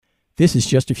This is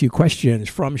Just a Few Questions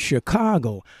from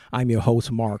Chicago. I'm your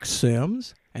host, Mark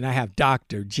Sims, and I have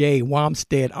Dr. Jay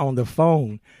Wamstead on the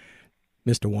phone.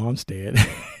 Mr. Wamstead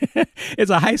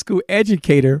is a high school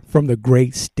educator from the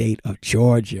great state of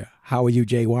Georgia. How are you,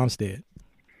 Jay Wamstead?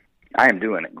 I am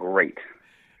doing it great.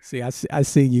 See, I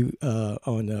see you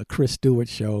on Chris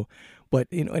Stewart's show, but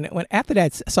after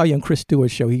that, I saw you on Chris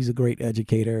Stewart's show. He's a great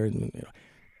educator, and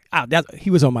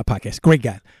he was on my podcast. Great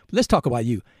guy. But let's talk about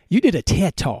you. You did a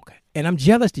TED Talk, and I'm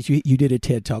jealous that you did a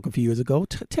TED Talk a few years ago.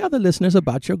 Tell the listeners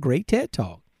about your great TED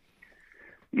Talk.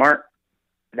 Mark,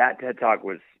 that TED Talk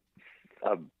was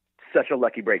such a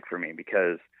lucky break for me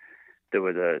because there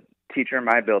was a teacher in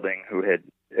my building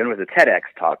it was a TEDx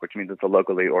talk, which means it's a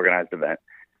locally organized event.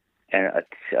 And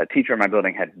a teacher in my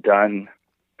building had done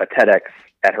a TEDx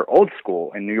at her old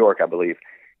school in New York, I believe,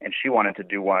 and she wanted to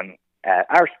do one at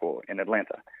our school in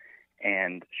Atlanta.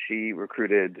 And she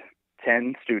recruited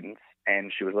 10 students,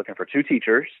 and she was looking for 2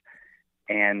 teachers,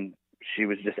 and she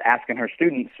was just asking her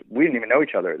students, we didn't even know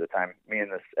each other at the time, me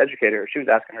and this educator, she was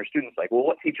asking her students, like, well,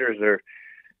 what teachers are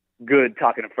good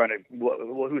talking in front of,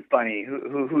 who's funny,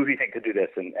 who do you think could do this?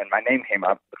 And my name came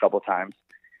up a couple of times.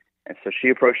 And so she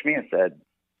approached me and said,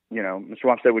 Mr.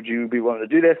 Wamstead, would you be willing to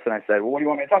do this? And I said, well, what do you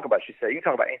want me to talk about? She said, you can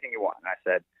talk about anything you want. And I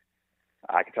said,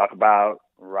 I can talk about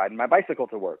riding my bicycle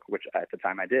to work, which at the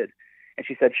time I did. And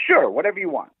she said, sure, whatever you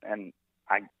want. And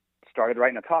I started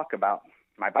writing a talk about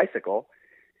my bicycle.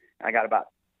 I got about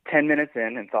 10 minutes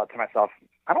in and thought to myself,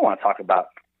 I don't want to talk about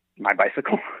my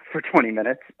bicycle for 20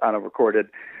 minutes on a recorded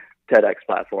TEDx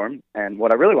platform. And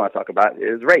what I really want to talk about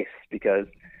is race, because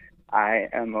I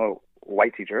am a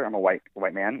white teacher. I'm a white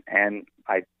man, and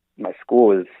my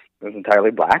school is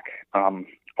entirely black,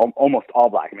 almost all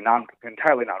black. I mean,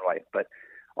 entirely non-white, but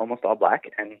almost all black.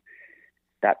 And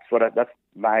that's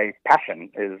my passion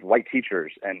is white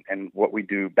teachers and what we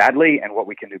do badly and what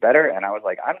we can do better. And I was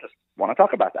like, I just want to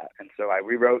talk about that. And so I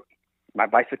rewrote my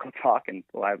bicycle talk and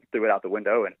I threw it out the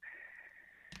window and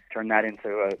turned that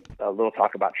into a little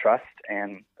talk about trust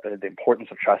and the importance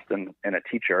of trust in a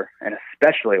teacher, and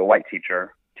especially a white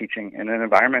teacher teaching in an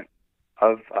environment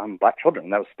of black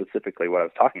children. That was specifically what I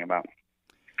was talking about.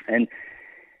 And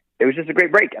it was just a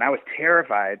great break. And I was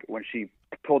terrified when she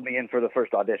pulled me in for the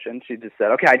first audition. She just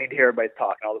said, okay, I need to hear everybody's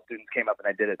talk. And all the students came up and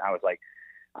I did it. And I was like,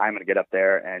 I'm going to get up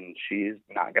there and she's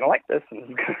not going to like this and it's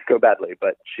going to go badly.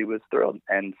 But she was thrilled.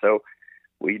 And so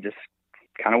we just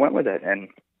kind of went with it. And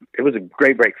it was a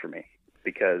great break for me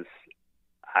because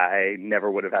I never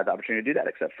would have had the opportunity to do that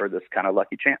except for this kind of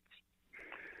lucky chance.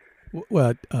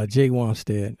 Well, Jay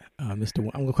Wamstead, I'm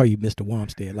going to call you Mr.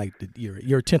 Wamstead, like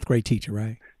you're a 10th grade teacher,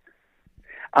 right?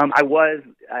 I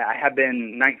have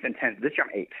been 9th and 10th. This year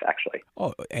I'm 8th, actually.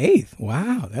 Oh, 8th.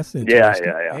 Wow. That's interesting.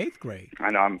 Yeah. 8th grade.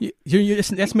 I know.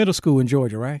 That's middle school in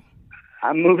Georgia, right?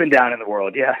 I'm moving down in the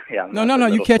world. Yeah. No.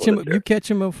 You catch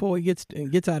him before he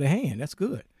gets out of hand. That's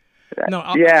good. That's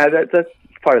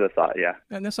part of the thought. Yeah.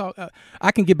 And that's all.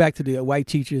 I can get back to the white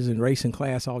teachers and race in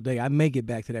class all day. I may get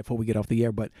back to that before we get off the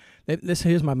air. But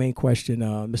here's my main question,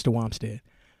 Mr. Wamstead.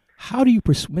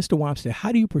 Mr. Wamstead,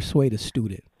 how do you persuade a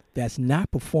student that's not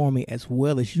performing as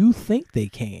well as you think they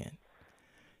can,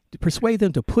 to persuade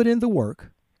them to put in the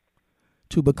work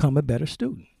to become a better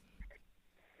student?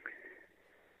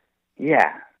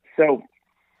 Yeah. So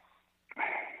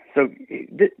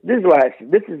this is what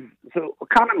this is. So a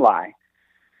common lie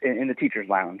in the teacher's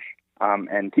lounge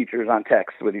and teachers on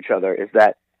text with each other is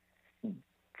that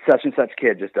such and such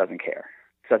kid just doesn't care.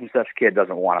 Such and such kid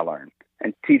doesn't want to learn.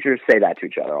 And teachers say that to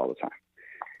each other all the time.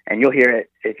 And you'll hear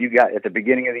it if you got at the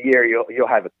beginning of the year, you'll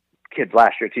have a kid's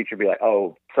last year teacher be like,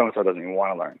 oh, so-and-so doesn't even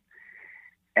want to learn.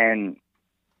 And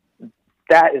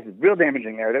that is a real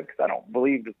damaging narrative because I don't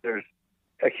believe that there's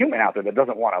a human out there that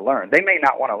doesn't want to learn. They may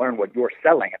not want to learn what you're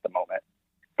selling at the moment,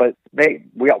 but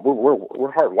we're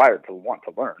hardwired to want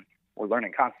to learn. We're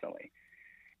learning constantly.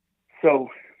 So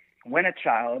when a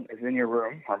child is in your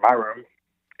room or my room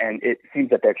and it seems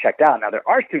that they're checked out, now there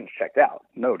are students checked out,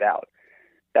 no doubt.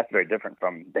 That's very different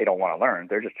from they don't want to learn.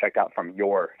 They're just checked out from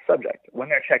your subject. When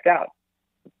they're checked out,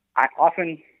 I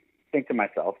often think to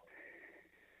myself,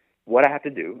 what I have to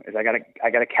do is I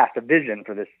gotta cast a vision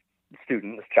for this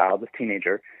student, this child, this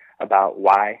teenager about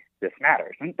why this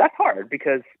matters. And that's hard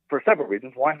because for several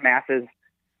reasons. 1, math is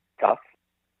tough.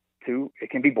 2,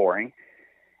 it can be boring.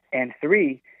 And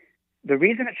 3, the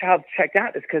reason a child's checked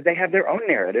out is because they have their own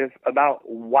narrative about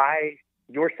why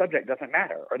your subject doesn't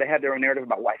matter, or they have their own narrative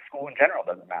about why school in general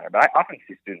doesn't matter. But I often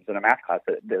see students in a math class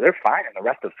that they're fine in the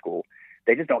rest of school.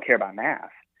 They just don't care about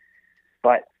math.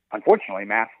 But unfortunately,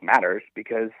 math matters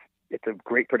because it's a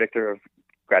great predictor of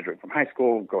graduating from high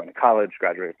school, going to college,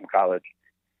 graduating from college.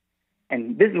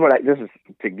 And this is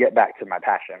to get back to my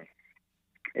passion,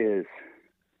 is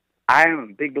I am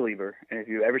a big believer, and if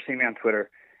you've ever seen me on Twitter,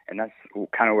 and that's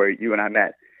kind of where you and I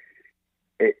met,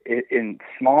 in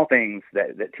small things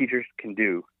that teachers can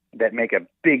do that make a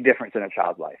big difference in a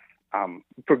child's life,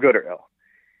 for good or ill.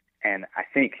 And I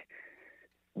think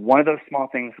one of those small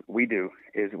things we do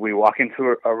is we walk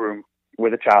into a room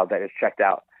with a child that is checked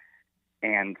out,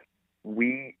 and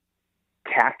we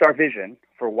cast our vision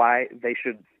for why they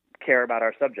should care about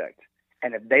our subject.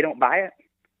 And if they don't buy it,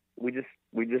 we just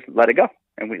let it go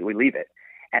and we leave it.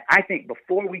 And I think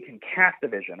before we can cast a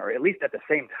vision, or at least at the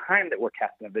same time that we're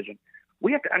casting a vision,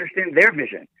 we have to understand their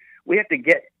vision. We have to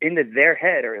get into their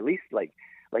head, or at least like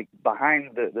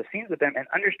behind the scenes with them, and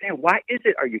understand, why is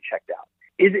it are you checked out?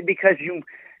 Is it because you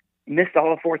missed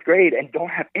all of fourth grade and don't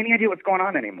have any idea what's going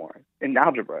on anymore in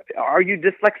algebra? Are you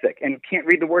dyslexic and can't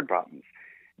read the word problems?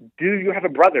 Do you have a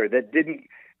brother that didn't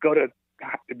go to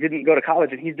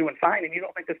college and he's doing fine and you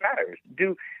don't think this matters?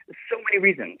 So many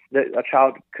reasons that a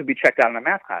child could be checked out in a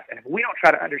math class. And if we don't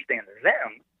try to understand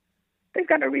them, they've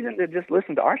got no reason to just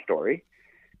listen to our story.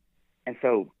 And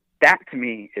so that, to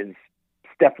me, is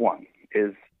step one,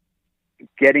 is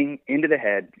getting into the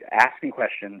head, asking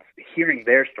questions, hearing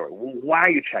their story. Well, why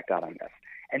are you checked out on this?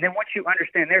 And then once you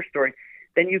understand their story,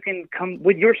 then you can come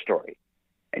with your story.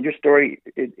 And your story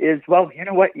is, well, you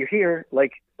know what? You're here.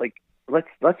 Like let's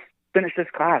finish this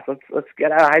class. Let's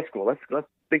get out of high school. Let's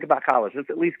think about college. Let's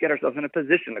at least get ourselves in a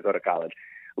position to go to college.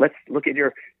 Let's look at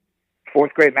your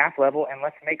fourth grade math level and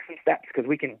let's make some steps, because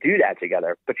we can do that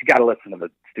together. But you got to listen to the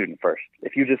student first.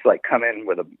 If you just come in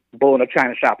with a bull in a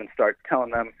china shop and start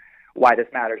telling them why this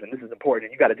matters and this is important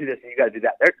and you got to do this and you got to do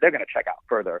that, they're going to check out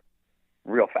further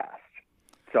real fast.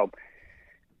 So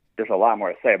there's a lot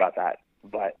more to say about that.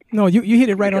 But no, you hit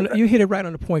it right on. You hit it right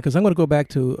on the point, because I'm going to go back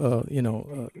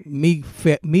to me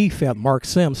felt Mark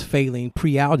Sims failing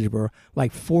pre-algebra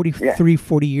like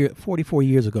 44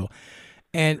 years ago,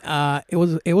 and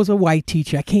it was a white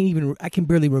teacher. I can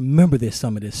barely remember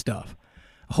some of this stuff.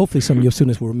 Hopefully, some of your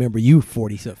students will remember you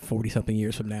 40 something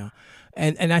years from now.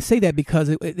 And I say that because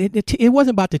it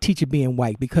wasn't about the teacher being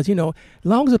white, because as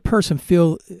long as a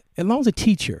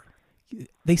teacher,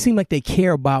 they seem like they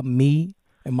care about me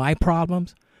and my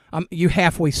problems, you're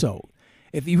halfway sold.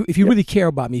 If you really care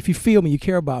about me, if you feel me, you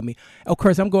care about me. Of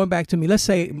course, I'm going back to me.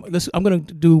 I'm going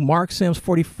to do Mark Sims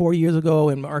 44 years ago,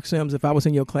 and Mark Sims, if I was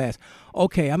in your class.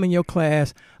 Okay, I'm in your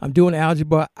class. I'm doing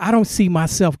algebra. I don't see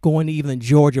myself going to even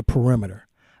Georgia perimeter.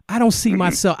 I don't see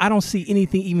myself. I don't see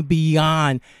anything even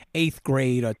beyond 8th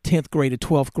grade or 10th grade or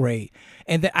 12th grade,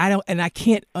 and I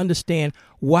can't understand,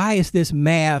 why is this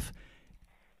math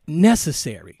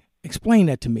necessary? Explain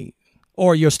that to me,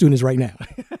 or your students right now.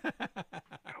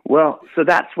 Well, so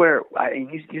that's where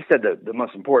you said the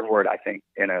most important word, I think,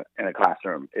 in a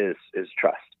classroom is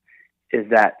trust. Is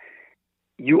that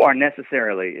you are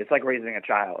necessarily, it's like raising a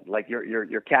child. Like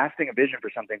you're casting a vision for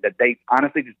something that they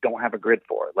honestly just don't have a grid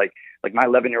for. Like my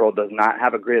 11-year-old does not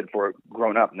have a grid for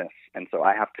grown-upness, and so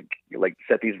I have to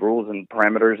set these rules and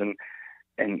parameters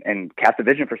and cast a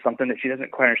vision for something that she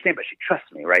doesn't quite understand, but she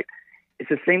trusts me, right? It's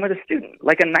the same with a student.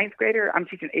 Like a 9th grader, I'm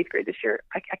teaching 8th grade this year.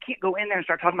 I can't go in there and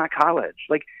start talking about college.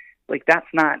 Like that's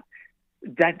not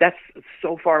that's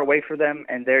so far away for them,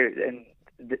 and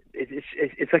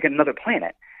it's like another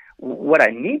planet. What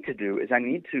I need to do is I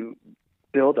need to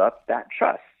build up that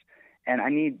trust, and I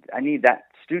need that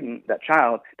student, that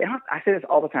child. I say this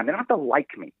all the time. They don't have to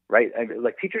like me, right?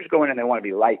 Teachers go in and they want to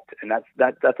be liked, and that's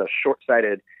a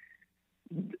short-sighted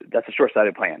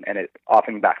plan, and it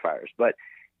often backfires. But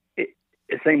it's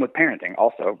the same with parenting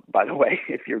also, by the way.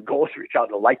 If your goal is for your child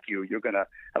to like you, you're going to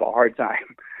have a hard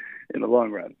time in the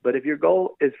long run. But if your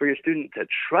goal is for your student to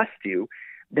trust you,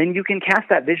 then you can cast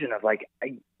that vision of the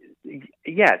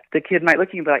kid might look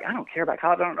at you and be like, I don't care about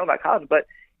college, I don't know about college, but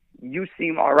you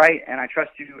seem all right and I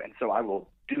trust you, and so I will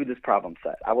do this problem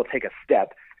set. I will take a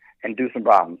step and do some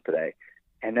problems today.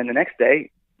 And then the next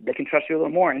day, they can trust you a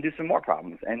little more and do some more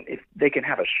problems. And if they can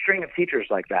have a string of teachers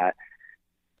like that,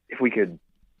 if we could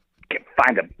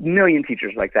find 1 million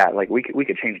teachers like that, we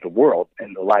could change the world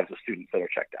and the lives of students that are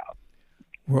checked out.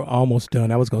 We're almost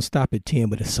done. I was going to stop at 10,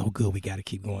 but it's so good. We got to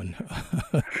keep going.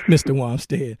 Mr.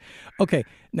 Wamstead. Okay.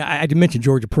 Now, I mentioned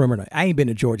Georgia Perimeter. I ain't been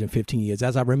to Georgia in 15 years.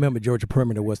 As I remember, Georgia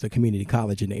Perimeter was the community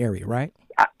college in the area, right?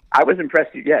 I was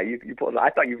impressed. You pulled. I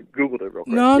thought you Googled it real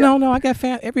quick. No. I got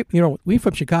we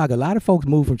from Chicago. A lot of folks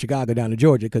move from Chicago down to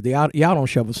Georgia because y'all don't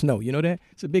shovel snow. You know that?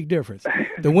 It's a big difference.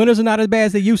 The winters are not as bad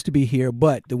as they used to be here,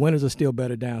 but the winters are still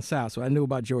better down south. So I knew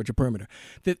about Georgia perimeter.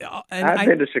 I've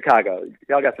been to Chicago.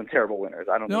 Y'all got some terrible winters.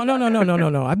 I don't.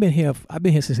 No. I've been here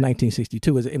since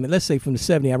 1962. Let's say from the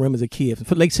 70s. I remember as a kid,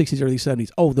 from late 60s, early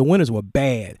 70s. Oh, the winters were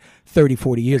bad 30,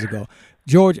 40 years ago.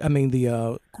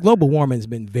 The global warming has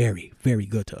been very, very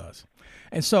good to us.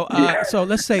 And so, so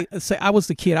let's say I was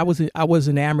the kid. I was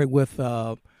enamored with,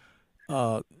 let's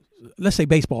say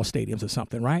baseball stadiums or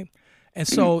something, right? And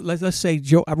so let's say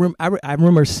Joe. I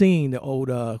remember seeing the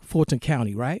old Fulton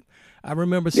County, right? I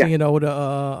remember seeing old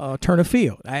Turner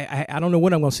Field. I don't know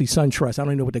when I'm going to see SunTrust. I don't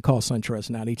even know what they call SunTrust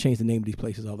now. They change the name of these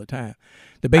places all the time.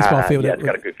 The baseball field.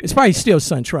 It's probably still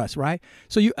SunTrust, right?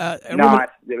 So you.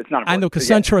 It's not. I know because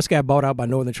SunTrust got bought out by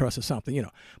Northern Trust or something, you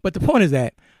know. But the point is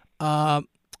that I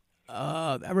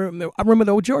remember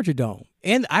the old Georgia Dome,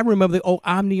 and I remember the old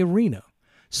Omni Arena.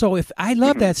 So if I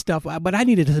love that stuff, but I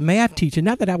needed a math teacher,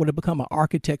 not that I would have become an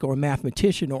architect or a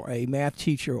mathematician or a math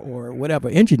teacher or whatever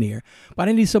engineer, but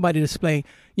I need somebody to explain,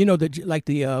 you know,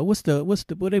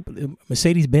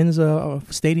 Mercedes-Benz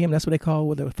stadium, that's what they call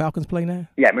where the Falcons play now?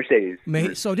 Yeah, Mercedes.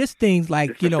 So this thing's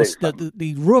like,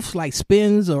 the roof's like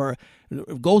spins or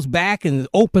goes back and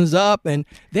opens up, and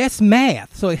that's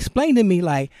math. So explain to me,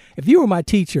 like, if you were my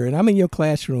teacher and I'm in your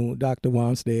classroom, Dr.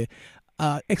 Wamstead,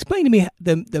 explain to me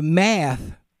the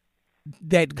math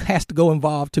that has to go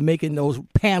involved to making those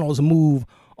panels move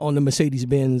on the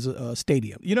Mercedes-Benz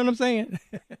stadium. You know what I'm saying?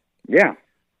 Yeah.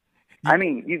 I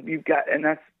mean, you've got,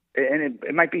 and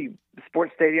it might be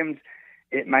sports stadiums.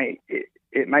 It might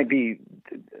be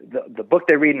the book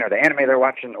they're reading or the anime they're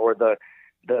watching or the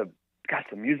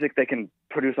music they can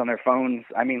produce on their phones.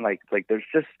 I mean, like there's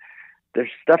stuff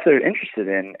they're interested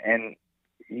in, and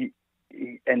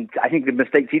I think the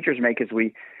mistake teachers make is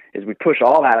we push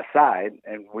all that aside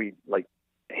and we like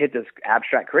hit this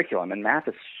abstract curriculum, and math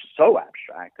is so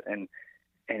abstract. And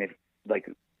if like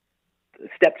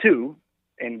step 2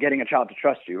 in getting a child to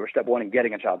trust you, or step 1 in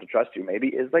getting a child to trust you, maybe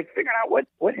is like figuring out what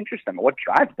interests them, what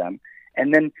drives them,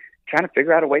 and then trying to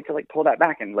figure out a way to like pull that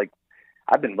back. And like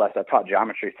I've been blessed. I've taught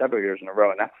geometry several years in a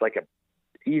row, and that's like a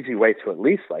easy way to at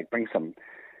least like bring some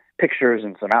pictures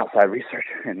and some outside research.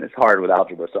 And it's hard with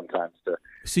algebra sometimes to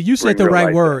see. You said the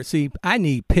right word. See, I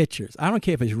need pictures. I don't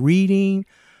care if it's reading.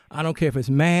 I don't care if it's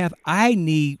math. I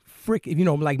need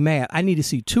like math. I need to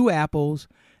see 2 apples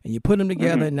and you put them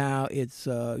together. Mm-hmm. Now it's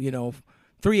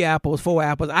 3 apples, 4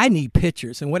 apples. I need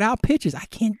pictures, and without pictures, I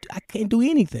can't do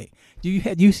anything. Do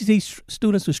you see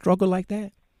students who struggle like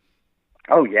that?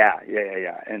 Oh yeah,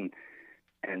 and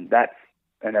that's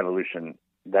an evolution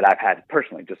that I've had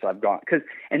personally, just so I've gone,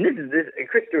 and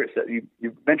Chris Stewart said, you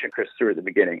mentioned Chris Stewart at the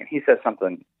beginning, and he says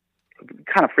something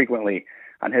kind of frequently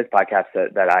on his podcast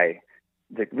that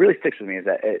really sticks with me, is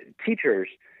that teachers,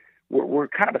 we're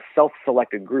kind of a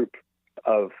self-selected group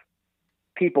of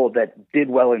people that did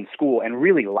well in school and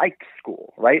really liked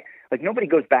school, right? Like nobody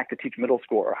goes back to teach middle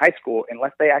school or high school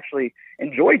unless they actually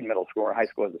enjoyed middle school or high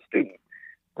school as a student,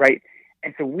 right?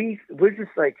 And so we're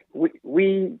just like,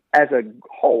 we as a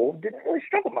whole didn't really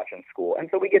struggle much in school. And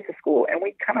so we get to school and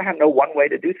we kind of have no one way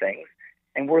to do things.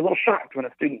 And we're a little shocked when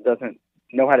a student doesn't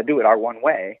know how to do it our one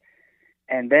way.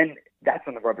 And then that's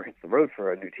when the rubber hits the road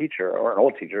for a new teacher or an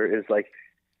old teacher is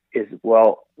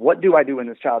well, what do I do when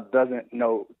this child doesn't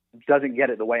get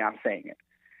it the way I'm saying it?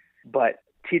 But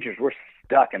teachers, we're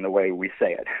stuck in the way we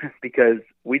say it because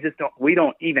we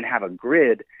don't even have a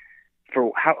grid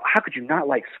for how could you not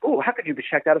like school? How could you be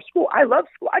checked out of school? I love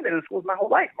school. I've been in schools my whole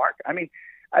life, Mark. I mean,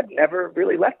 I've never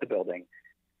really left the building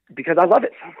because I love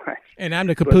it so much. And I'm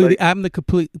the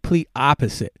complete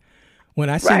opposite. When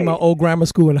I see my old grammar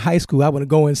school and high school, I want to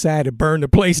go inside and burn the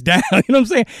place down. You know what I'm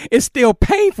saying? It's still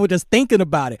painful just thinking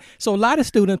about it. So a lot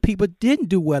of people didn't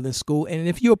do well in school. And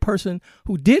if you're a person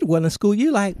who did well in school,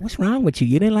 you're like, what's wrong with you?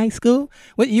 You didn't like school?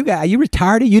 What you got? Are you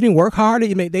retarded? You didn't work harder?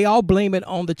 They all blame it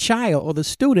on the child or the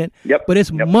student. Yep. But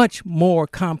it's much more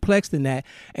complex than that.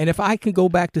 And if I can go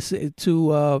back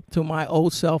to my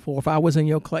old self, or if I was in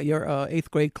your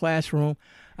 8th grade classroom,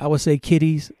 I would say,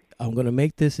 kiddies, I'm going to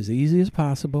make this as easy as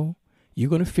possible. You're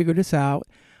going to figure this out.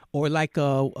 Or like,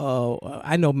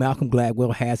 I know Malcolm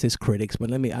Gladwell has his critics,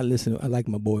 but I like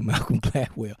my boy Malcolm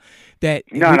Gladwell.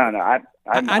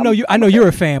 I know you're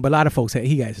a fan, but a lot of folks say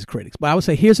he has his critics. But I would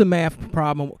say here's a math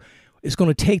problem. It's going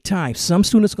to take time. Some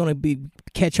students are going to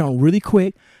catch on really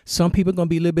quick. Some people are going to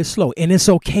be a little bit slow, and it's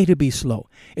okay to be slow.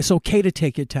 It's okay to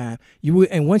take your time.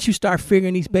 And once you start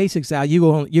figuring these basics out,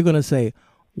 you're going to say,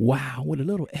 "Wow, with a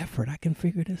little effort, I can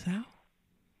figure this out."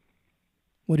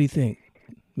 What do you think,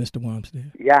 Mr.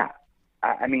 Wamstead? Yeah,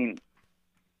 I mean,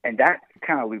 and that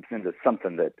kind of loops into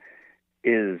something that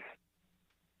is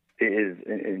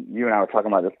and you and I were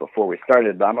talking about this before we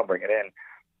started, but I'm gonna bring it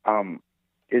in.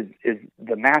 Is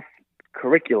the math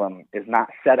curriculum is not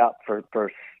set up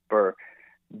for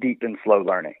deep and slow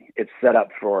learning. It's set up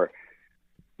for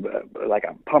like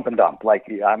a pump and dump. Like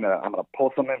I'm gonna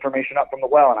pull some information up from the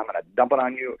well and I'm gonna dump it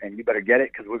on you, and you better get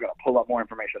it because we're gonna pull up more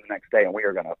information the next day, and we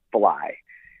are gonna fly.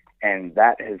 And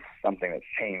that is something that's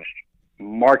changed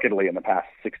markedly in the past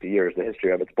 60 years. The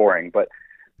history of it's boring, but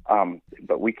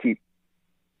we keep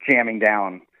jamming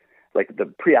down like the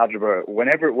pre-algebra,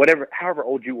 however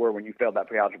old you were when you failed that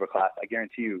pre-algebra class. I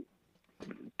guarantee you,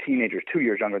 teenagers 2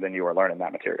 years younger than you are learning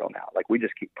that material now. Like we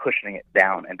just keep pushing it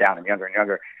down and down and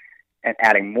younger, and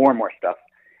adding more and more stuff.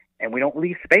 And we don't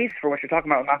leave space for what you're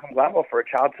talking about with Malcolm Gladwell, for a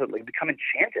child to like become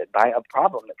enchanted by a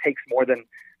problem that takes more than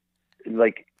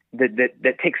like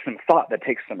that takes some thought, that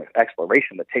takes some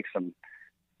exploration, that takes some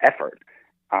effort.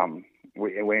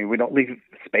 We don't leave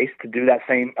space to do that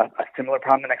a similar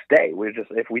problem the next day.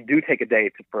 If we do take a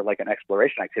day for like an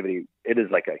exploration activity, it is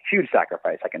like a huge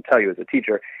sacrifice, I can tell you as a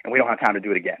teacher, and we don't have time to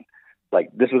do it again. Like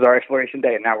this was our exploration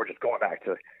day, and now we're just going back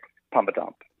to pump a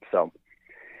dump. So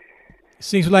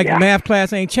seems like the math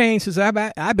class ain't changed since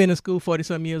I've been in school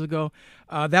 40-some years ago.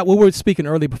 That we were speaking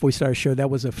earlier before we started the show. That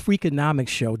was a Freakonomics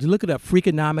show. Just look it up,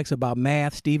 Freakonomics, about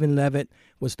math. Stephen Levitt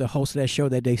was the host of that show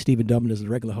that day. Stephen Dublin is the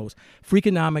regular host.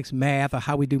 Freakonomics, math, or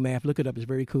how we do math. Look it up. It's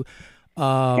very cool.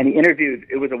 And he interviewed,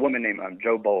 it was a woman named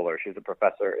Jo Bowler. She's a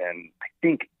professor in, I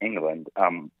think, England,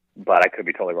 but I could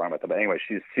be totally wrong about that. But anyway,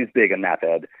 she's big in math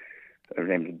ed. Her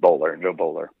name is Jo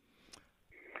Bowler.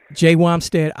 Jay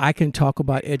Wamstead, I can talk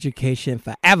about education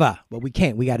forever, but we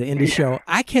can't. We got to end the show.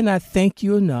 I cannot thank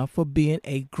you enough for being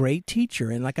a great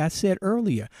teacher. And like I said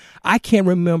earlier, I can't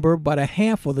remember but a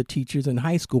handful of the teachers in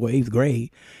high school, 8th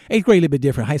grade. 8th grade a little bit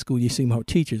different. High school, you see more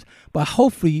teachers. But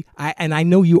hopefully, I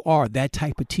know you are that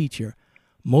type of teacher,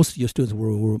 most of your students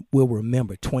will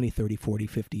remember 20, 30, 40,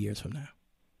 50 years from now.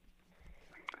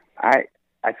 I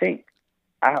think,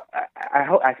 I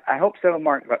hope so,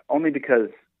 Mark, but only because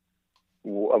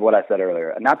of what I said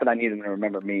earlier. Not that I need them to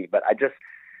remember me, but I just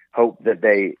hope that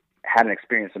they had an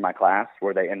experience in my class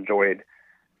where they enjoyed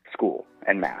school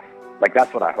and math. Like,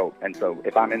 that's what I hope. And so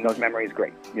if I'm in those memories,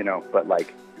 great, but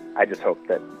like, I just hope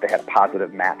that they had a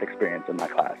positive math experience in my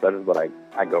class. That is what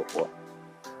I go for.